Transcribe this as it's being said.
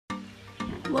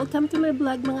Welcome to my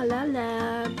vlog mga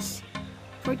lalabs!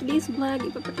 For today's vlog,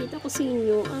 ipapakita ko sa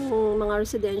inyo ang mga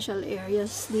residential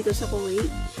areas dito sa Kuwait.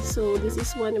 So, this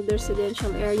is one of the residential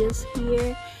areas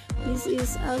here. This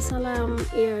is Al Salam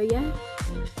area,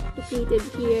 located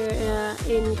here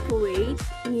in Kuwait,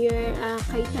 near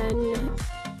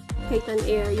Kaitan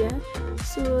area.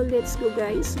 So, let's go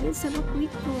guys. Let's have a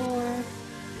quick tour.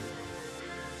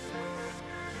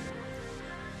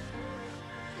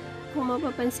 Kung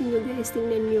mapapansin nyo guys,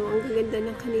 tingnan nyo, ang gaganda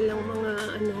ng kanilang mga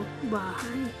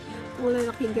bahay. Ang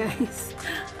lalaki guys.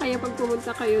 Kaya pag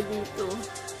pumunta kayo dito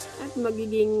at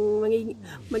magiging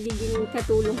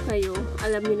katulong kayo,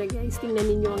 alam nyo na guys,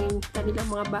 tingnan niyo ang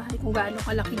kanilang mga bahay. Kung gaano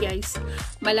kalaki guys.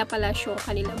 Malapalasyo ang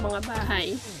kanilang mga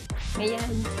bahay.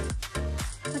 Ayan.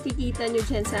 Makikita nyo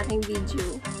dyan sa aking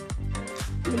video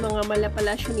yung mga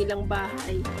malapalasyo nilang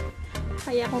bahay.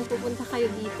 Kaya kung pupunta kayo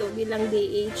dito bilang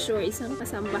DH or isang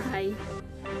kasambahay,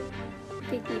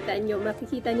 makikita nyo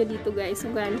dito guys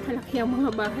kung gaano kalaki ang mga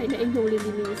bahay na inyong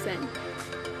lilinisan.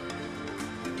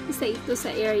 Isa ito sa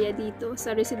area dito,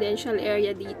 sa residential area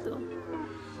dito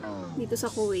sa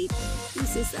Kuwait.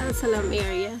 This is Al Salam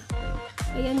area.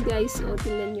 Ayan guys,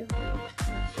 tingnan nyo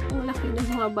ang laki ng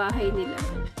mga bahay nila.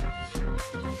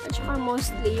 At saka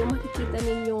mostly yung makikita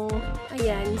ninyo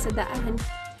ayan sa daan,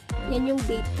 yan yung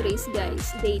date trees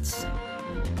guys, dates.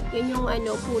 Yan yung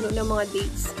puno ng mga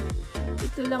dates.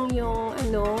 Ito lang yung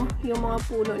yung mga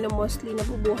puno na mostly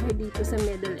nabubuhay dito sa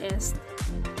Middle East.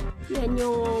 Yan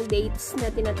yung dates na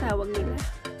tinatawag nila.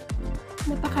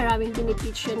 Napakaraming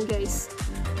binipitch yan guys,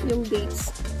 yung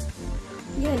dates.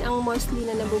 Yan ang mostly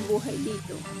na nabubuhay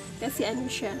dito. Kasi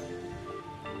siya,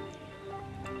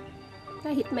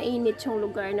 kahit mainit yung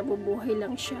lugar, nabubuhay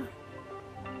lang siya.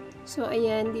 So,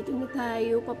 ayan, dito na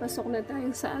tayo. Papasok na tayo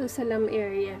sa Al Salam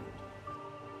area.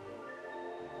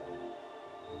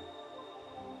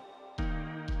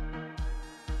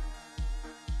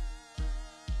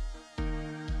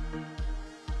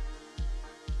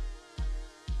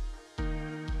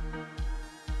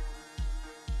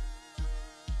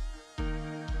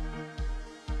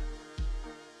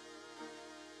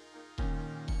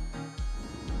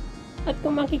 At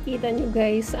kung makikita nyo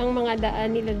guys, ang mga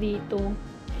daan nila dito,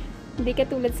 hindi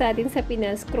katulad sa atin sa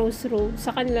Pinas, crossroad.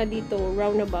 Sa kanila dito,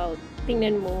 roundabout.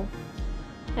 Tingnan mo.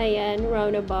 Ayan,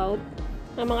 roundabout.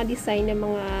 Ang mga design ng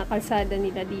mga kalsada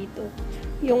nila dito.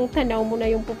 Yung tanaw mo na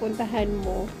yung pupuntahan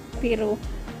mo. Pero,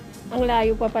 ang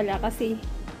layo pa pala kasi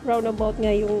roundabout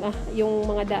nga yung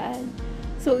mga daan.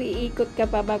 So, iikot ka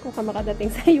pa bago ka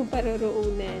makadating sa iyong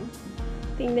paroroonan.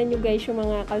 Tingnan nyo guys yung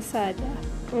mga kalsada.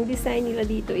 Ang design nila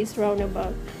dito is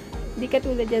roundabout. Di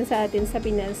katulad yan sa atin sa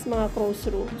Pinas, mga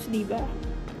crossroads, diba?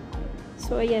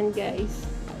 So, ayan guys.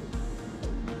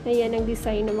 Ayan ang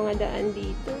design ng mga daan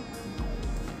dito.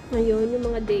 Ayun,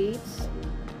 yung mga dates.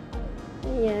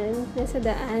 Ayan, nasa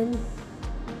daan.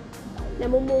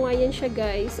 Namumunga yan siya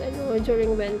guys,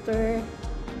 during winter.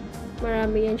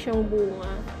 Marami yan siyang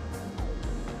bunga.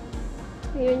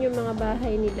 Ayun yung mga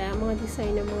bahay nila, mga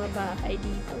design ng mga bahay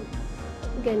dito.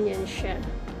 Ganyan siya.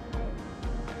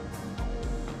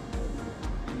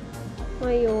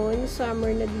 Ngayon,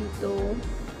 summer na dito.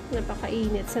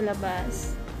 Napakainit sa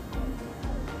labas.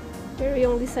 Pero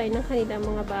yung design ng kanilang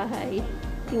mga bahay,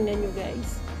 tingnan nyo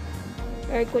guys.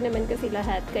 Aircon naman kasi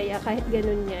lahat, kaya kahit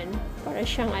ganun yan, para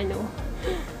siyang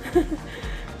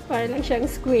para lang siyang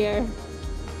square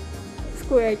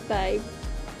type.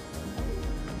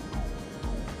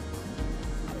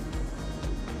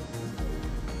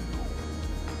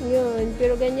 Yun,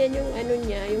 pero ganyan yung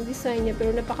niya, yung design niya,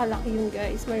 pero napakalaki yun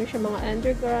guys. Mayroon siya mga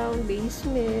underground,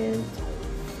 basement.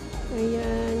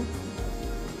 Ayan.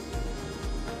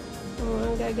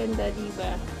 Ang gaganda,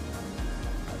 diba?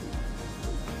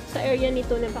 Sa area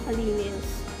nito,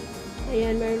 napakalinis.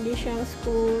 Ayan, mayroon din siyang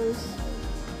schools.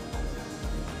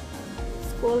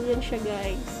 School din siya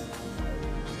guys.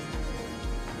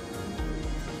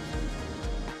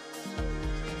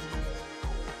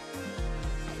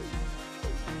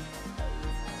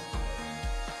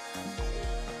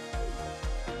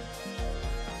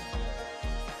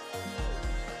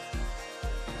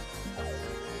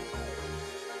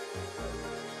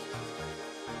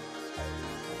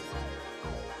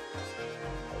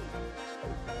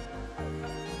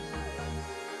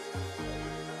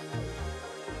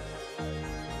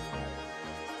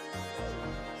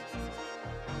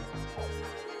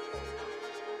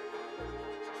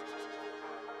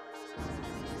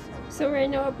 So, we're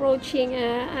now approaching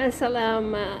Al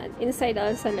Salam, inside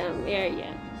Al Salam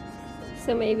area.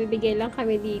 So, may ibibigay lang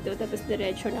kami dito, tapos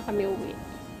diretso na kami uwi.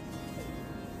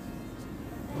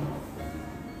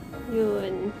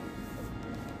 Yun.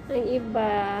 Ang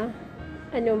iba,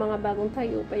 mga bagong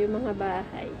tayo pa yung mga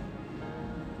bahay.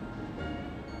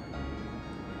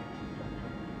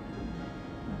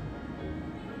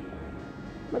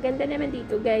 Maganda naman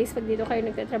dito guys, pag dito kayo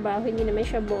nagtatrabaho, hindi naman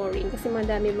siya boring kasi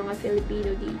madami mga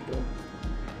Filipino dito.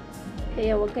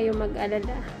 Kaya huwag kayong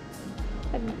mag-alala.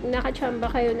 Pag nakachamba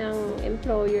kayo ng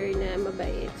employer na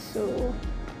mabait, so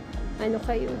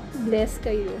kayo, bless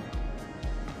kayo.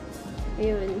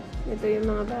 Ayun, ito yung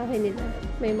mga bahay nila.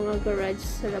 May mga garage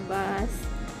sa labas.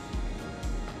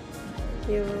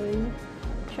 Yun.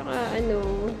 Tsaka ang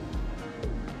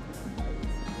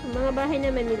mga bahay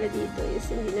naman nila dito is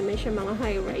hindi naman siya mga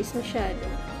high-rise masyado.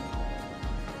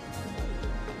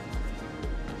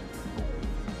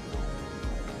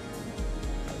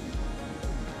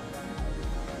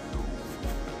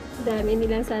 Dami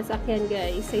nilang sasakyan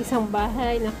guys. Sa isang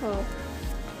bahay, nako.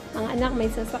 Ang anak may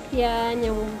sasakyan,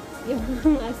 yung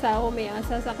asawa may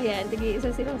sasakyan.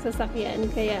 Tig-isa silang sasakyan.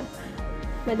 Kaya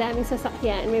madaming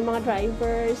sasakyan. May mga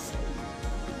drivers.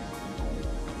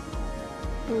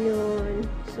 Yun.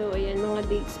 So, ayan,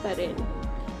 mga dates pa rin.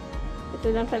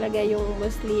 Ito lang talaga yung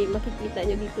mostly makikita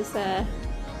nyo dito sa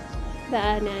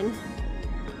daanan.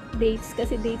 Dates,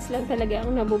 kasi dates lang talaga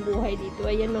ang nabubuhay dito.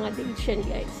 Ayan, mga dates yan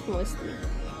guys, mostly.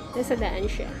 Nasa daan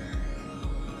siya.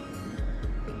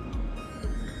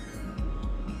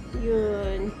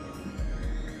 Yun.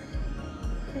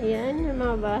 Ayan, ang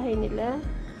mga bahay nila.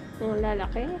 Mga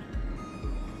lalaki.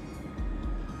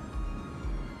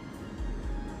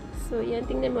 So, yan,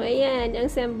 tingnan mo. Ayan, ang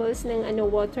symbols ng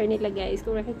water nila guys,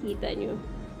 kung nakikita nyo.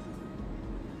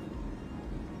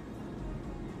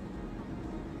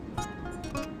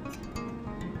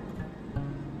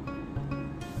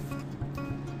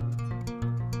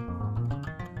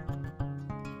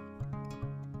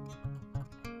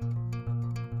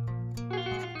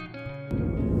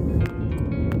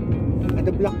 Ada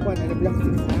block 1, ada block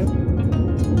 6, ha?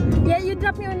 Yeah, you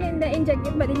drop me only in the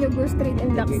injective, but then you go straight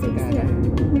in block 6. Yeah.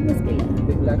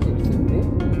 The block 6 hindi?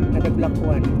 Ada block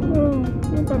 1.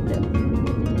 No problem.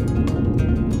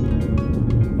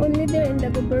 Only there in the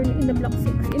block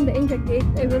 6. In the injective,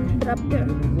 I will drop there.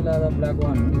 Sila ada block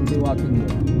 1, hindi walking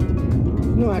there.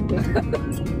 No, ada.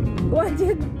 What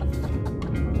did?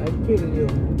 I feel you.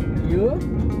 You?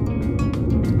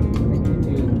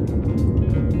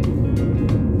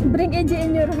 Bring AJ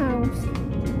in your house.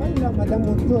 Wala, madam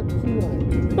mutot. Sino?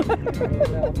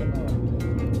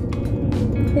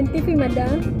 Hentifi,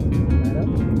 madam. Madam?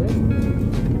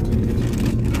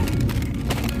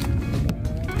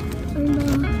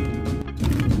 Allah.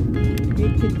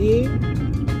 HD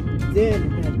Zen.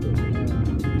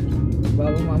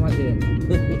 Babu Mama Zen.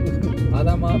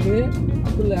 Ada mabe,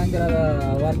 aku langgar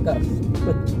ada workers.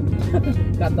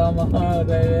 Kata maha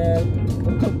driver,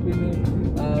 ini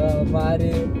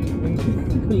mari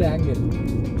langgar.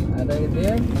 Ada gitu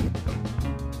ya.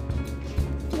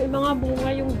 May mga bunga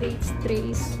yung dates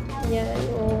trees. Yan,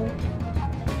 oh.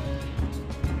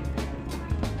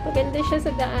 Maganda siya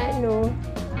sa daan, no?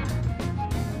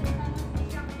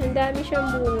 Ang dami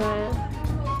siyang bunga.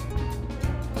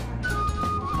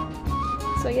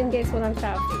 So, yun guys, walang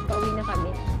traffic. Pauwi na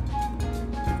kami.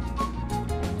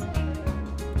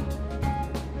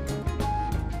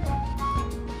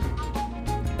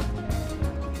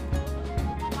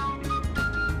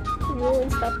 Yun,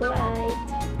 stoplight.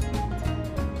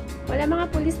 Wala mga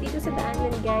pulis dito sa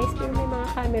daanan guys, pero may mga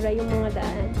camera yung mga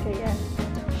daan. Kaya,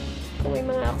 kung may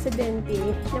mga aksidente,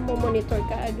 namomonitor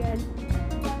ka agad.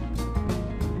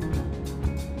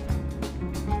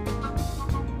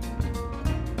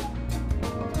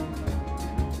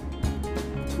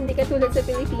 Hindi katulad sa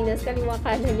Pilipinas, kaliwa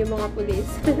kanan yung mga pulis.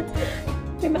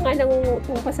 May mga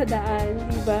nangungupo pa sa daan,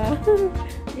 diba?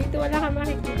 Dito wala kang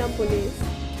makikitang pulis.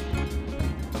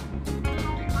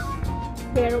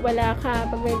 Pero wala ka,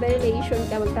 pag may violation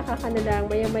ka, magtaka ka na lang,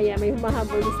 maya-maya may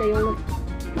humahabol sa'yo.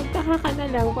 Magtaka ka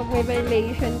na lang pag may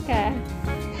violation ka.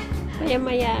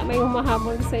 Maya-maya may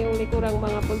humahabol sa'yo likurang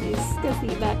mga pulis.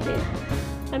 Kasi bakit?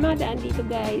 Ang mga daan dito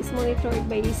guys, monitored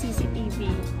by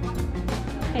CCTV.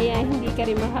 Kaya hindi ka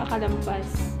rin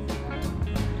makakalampas.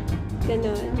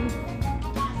 Ganon.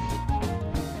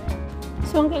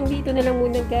 So hanggang dito na lang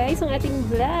muna guys ang ating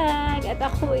vlog. At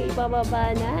ako ay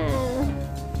bababa na.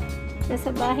 Nasa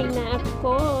bahay na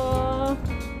ako.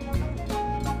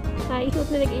 I hope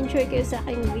na nag-enjoy kayo sa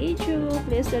aking video.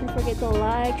 Please don't forget to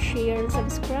like, share, and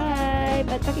subscribe.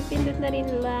 At pakipindot na rin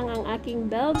lang ang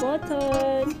aking bell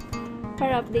button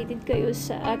para updated kayo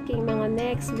sa aking mga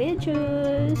next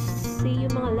videos. See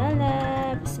you mga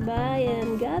lalabs. Bye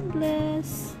and God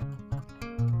bless.